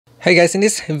Hey guys, in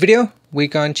this video, we're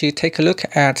going to take a look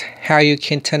at how you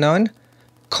can turn on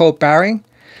call barring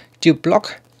to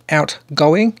block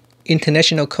outgoing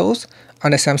international calls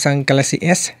on the Samsung Galaxy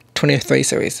S23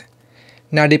 series.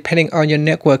 Now, depending on your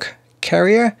network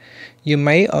carrier, you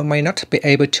may or may not be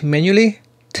able to manually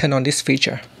turn on this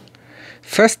feature.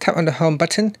 First, tap on the home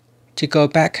button to go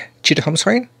back to the home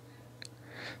screen.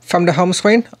 From the home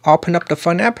screen, open up the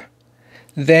phone app.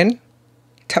 Then,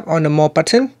 tap on the More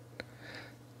button.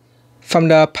 From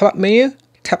the pop-up menu,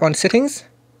 tap on Settings.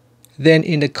 Then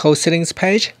in the Call Settings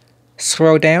page,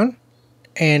 scroll down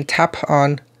and tap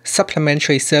on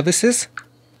Supplementary Services.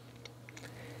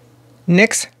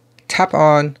 Next, tap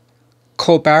on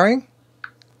Call Barring.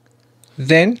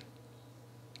 Then,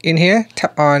 in here,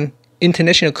 tap on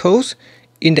International Calls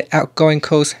in the Outgoing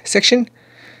Calls section.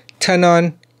 Turn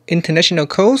on International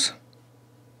Calls.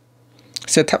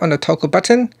 So tap on the toggle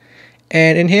button.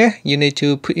 And in here, you need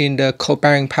to put in the call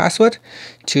barring password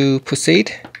to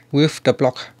proceed with the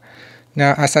block.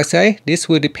 Now, as I say, this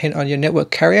will depend on your network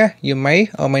carrier. You may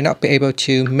or may not be able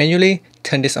to manually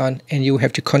turn this on, and you will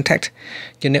have to contact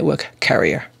your network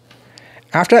carrier.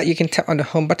 After that, you can tap on the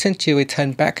home button to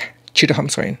return back to the home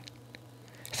screen.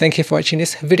 Thank you for watching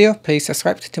this video. Please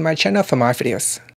subscribe to my channel for more videos.